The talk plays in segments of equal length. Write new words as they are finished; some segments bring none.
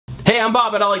I'm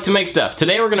Bob at ILikeToMakeStuff.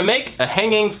 Today we're gonna make a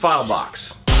hanging file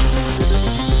box.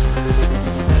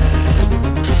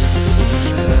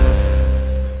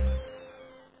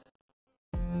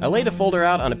 I laid a folder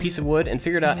out on a piece of wood and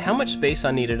figured out how much space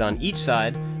I needed on each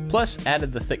side, plus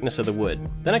added the thickness of the wood.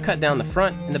 Then I cut down the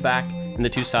front and the back and the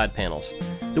two side panels.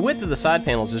 The width of the side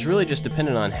panels is really just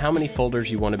dependent on how many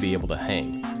folders you want to be able to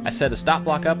hang. I set a stop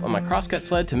block up on my crosscut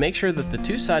sled to make sure that the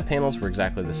two side panels were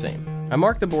exactly the same. I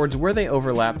marked the boards where they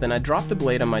overlap, then I dropped the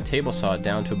blade on my table saw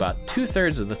down to about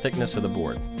 2/3 of the thickness of the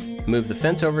board. Moved the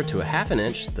fence over to a 1/2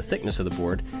 inch, the thickness of the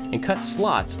board, and cut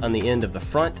slots on the end of the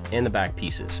front and the back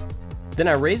pieces. Then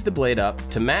I raised the blade up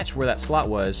to match where that slot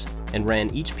was and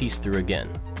ran each piece through again.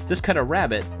 This cut a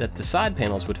rabbet that the side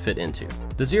panels would fit into.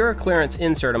 The zero clearance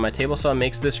insert on my table saw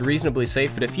makes this reasonably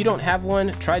safe, but if you don't have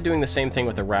one, try doing the same thing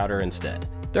with a router instead.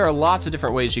 There are lots of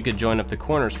different ways you could join up the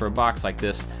corners for a box like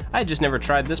this. I had just never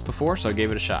tried this before, so I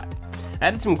gave it a shot.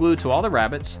 Added some glue to all the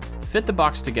rabbets, fit the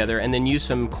box together, and then used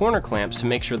some corner clamps to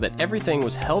make sure that everything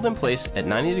was held in place at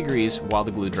 90 degrees while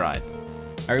the glue dried.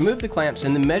 I removed the clamps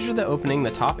and then measured the opening, the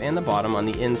top and the bottom on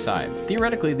the inside.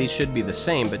 Theoretically, these should be the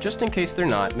same, but just in case they're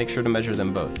not, make sure to measure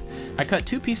them both. I cut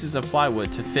 2 pieces of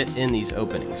plywood to fit in these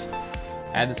openings.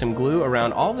 Added some glue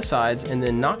around all the sides and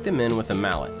then knocked them in with a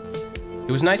mallet.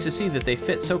 It was nice to see that they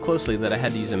fit so closely that I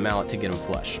had to use a mallet to get them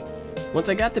flush. Once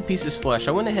I got the pieces flush,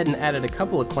 I went ahead and added a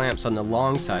couple of clamps on the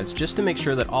long sides just to make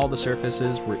sure that all the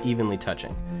surfaces were evenly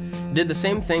touching. I did the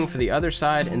same thing for the other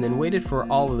side and then waited for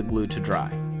all of the glue to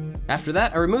dry. After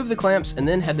that, I removed the clamps and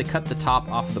then had to cut the top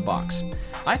off of the box.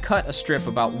 I cut a strip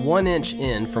about 1 inch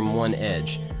in from one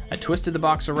edge. I twisted the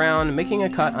box around, making a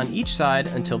cut on each side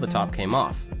until the top came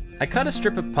off. I cut a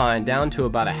strip of pine down to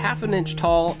about a 1/2 inch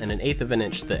tall and 1/8 of an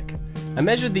inch thick. I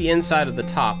measured the inside of the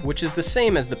top, which is the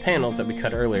same as the panels that we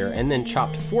cut earlier, and then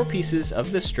chopped 4 pieces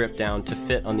of this strip down to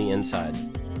fit on the inside.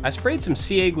 I sprayed some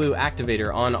CA glue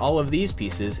activator on all of these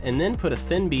pieces and then put a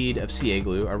thin bead of CA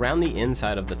glue around the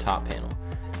inside of the top panel.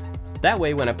 That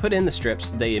way, when I put in the strips,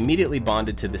 they immediately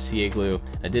bonded to the CA glue.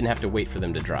 I didn't have to wait for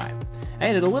them to dry. I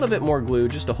added a little bit more glue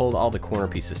just to hold all the corner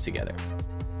pieces together.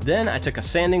 Then I took a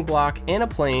sanding block and a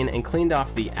plane and cleaned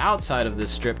off the outside of this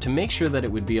strip to make sure that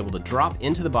it would be able to drop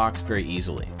into the box very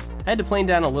easily. I had to plane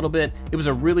down a little bit. It was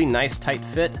a really nice tight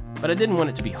fit, but I didn't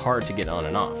want it to be hard to get on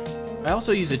and off. I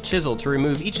also used a chisel to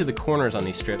remove each of the corners on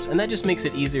these strips, and that just makes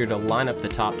it easier to line up the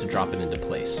top to drop it into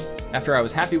place. After I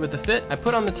was happy with the fit, I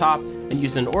put on the top and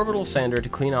used an orbital sander to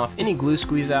clean off any glue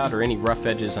squeeze out or any rough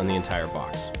edges on the entire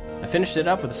box. I finished it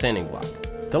up with a sanding block.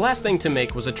 The last thing to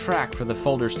make was a track for the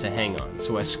folders to hang on,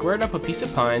 so I squared up a piece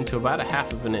of pine to about a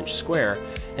 1/2 inch square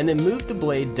and then moved the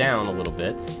blade down a little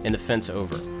bit and the fence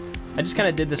over. I just kind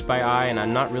of did this by eye, and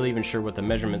I'm not really even sure what the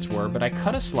measurements were, but I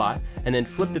cut a slot and then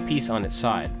flipped a piece on its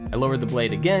side. I lowered the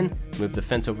blade again, moved the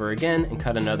fence over again, and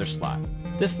cut another slot.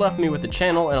 This left me with a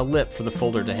channel and a lip for the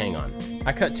folder to hang on.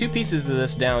 I cut 2 pieces of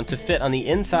this down to fit on the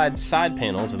inside side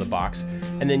panels of the box,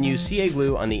 and then used CA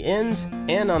glue on the ends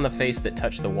and on the face that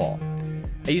touched the wall.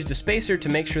 I used a spacer to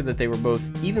make sure that they were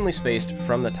both evenly spaced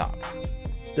from the top.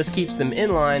 This keeps them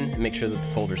in line and makes sure that the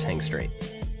folders hang straight.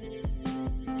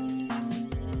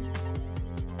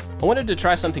 I wanted to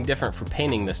try something different for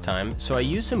painting this time, so I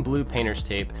used some blue painter's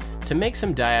tape to make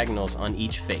some diagonals on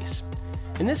each face.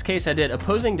 In this case, I did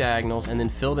opposing diagonals and then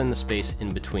filled in the space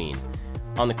in between.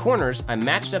 On the corners, I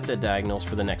matched up the diagonals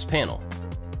for the next panel.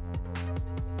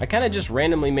 I kind of just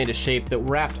randomly made a shape that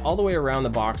wrapped all the way around the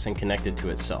box and connected to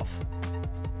itself.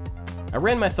 I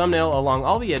ran my thumbnail along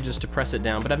all the edges to press it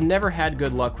down, but I've never had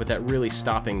good luck with that really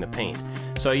stopping the paint.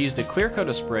 So I used a clear coat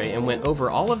of spray and went over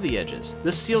all of the edges.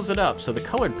 This seals it up so the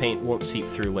colored paint won't seep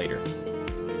through later.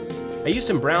 I used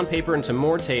some brown paper and some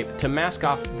more tape to mask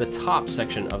off the top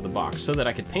section of the box so that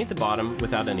I could paint the bottom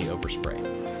without any overspray.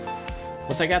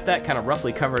 Once I got that kind of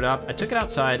roughly covered up, I took it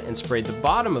outside and sprayed the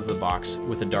bottom of the box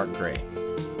with a dark gray.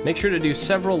 Make sure to do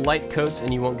several light coats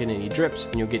and you won't get any drips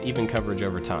and you'll get even coverage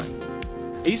over time.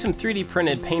 I used some 3D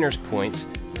printed painter's points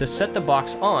to set the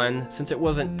box on since it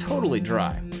wasn't totally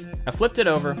dry. I flipped it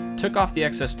over, took off the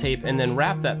excess tape, and then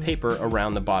wrapped that paper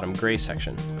around the bottom gray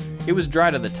section. It was dry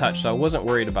to the touch, so I wasn't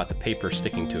worried about the paper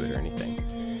sticking to it or anything.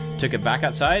 Took it back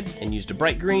outside and used a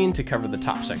bright green to cover the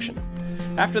top section.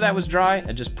 After that was dry,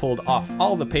 I just pulled off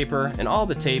all the paper and all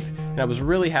the tape, and I was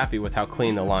really happy with how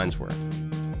clean the lines were.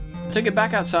 I took it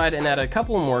back outside and added a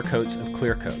couple more coats of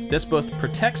clear coat. This both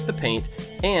protects the paint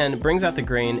and brings out the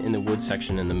grain in the wood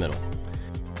section in the middle.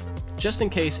 Just in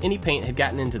case any paint had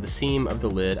gotten into the seam of the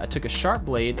lid, I took a sharp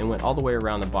blade and went all the way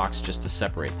around the box just to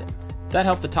separate them. That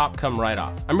helped the top come right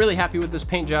off. I'm really happy with this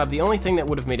paint job. The only thing that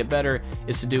would have made it better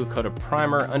is to do a coat of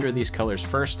primer under these colors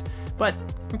first, but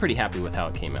I'm pretty happy with how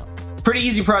it came out. Pretty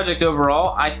easy project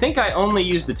overall. I think I only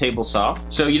used the table saw,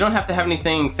 so you don't have to have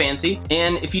anything fancy.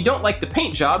 And if you don't like the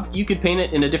paint job, you could paint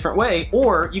it in a different way,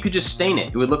 or you could just stain it.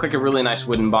 It would look like a really nice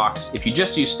wooden box if you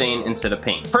just use stain instead of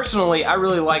paint. Personally, I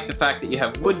really like the fact that you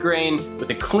have wood grain with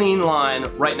a clean line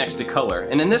right next to color.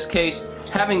 And in this case,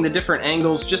 having the different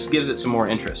angles just gives it some more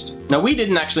interest. Now, we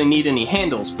didn't actually need any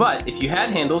handles, but if you had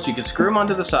handles, you could screw them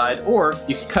onto the side, or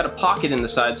you could cut a pocket in the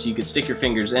side so you could stick your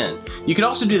fingers in. You could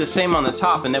also do the same on the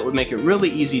top, and that would make it really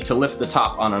easy to lift the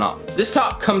top on and off. This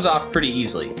top comes off pretty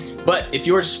easily, but if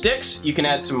yours sticks, you can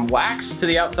add some wax to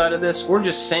the outside of this, or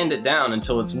just sand it down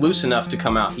until it's loose enough to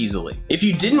come out easily. If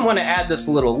you didn't want to add this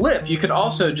little lip, you could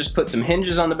also just put some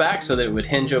hinges on the back so that it would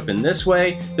hinge open this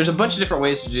way. There's a bunch of different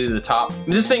ways to do the top.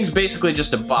 This thing's basically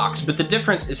just a box, but the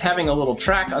difference is having a little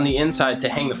track on the inside to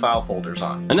hang the file folders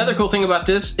on. Another cool thing about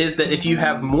this is that if you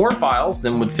have more files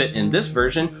than would fit in this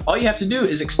version, all you have to do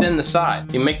is extend the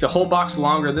side. You make the whole box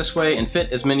longer this way and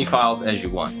fit as many files as you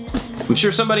want. I'm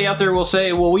sure somebody out there will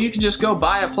say, well, you could just go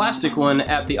buy a plastic one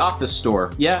at the office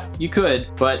store. Yeah, you could,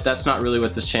 but that's not really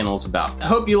what this channel is about. I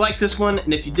hope you liked this one,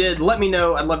 and if you did, let me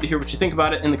know. I'd love to hear what you think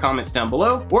about it in the comments down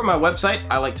below, or my website,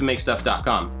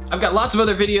 ILikeToMakeStuff.com. I've got lots of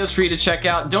other videos for you to check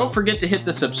out. Don't forget to hit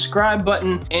the subscribe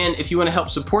button, and if you want to help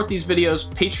support these videos,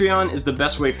 Patreon is the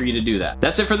best way for you to do that.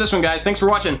 That's it for this one, guys. Thanks for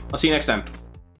watching. I'll see you next time.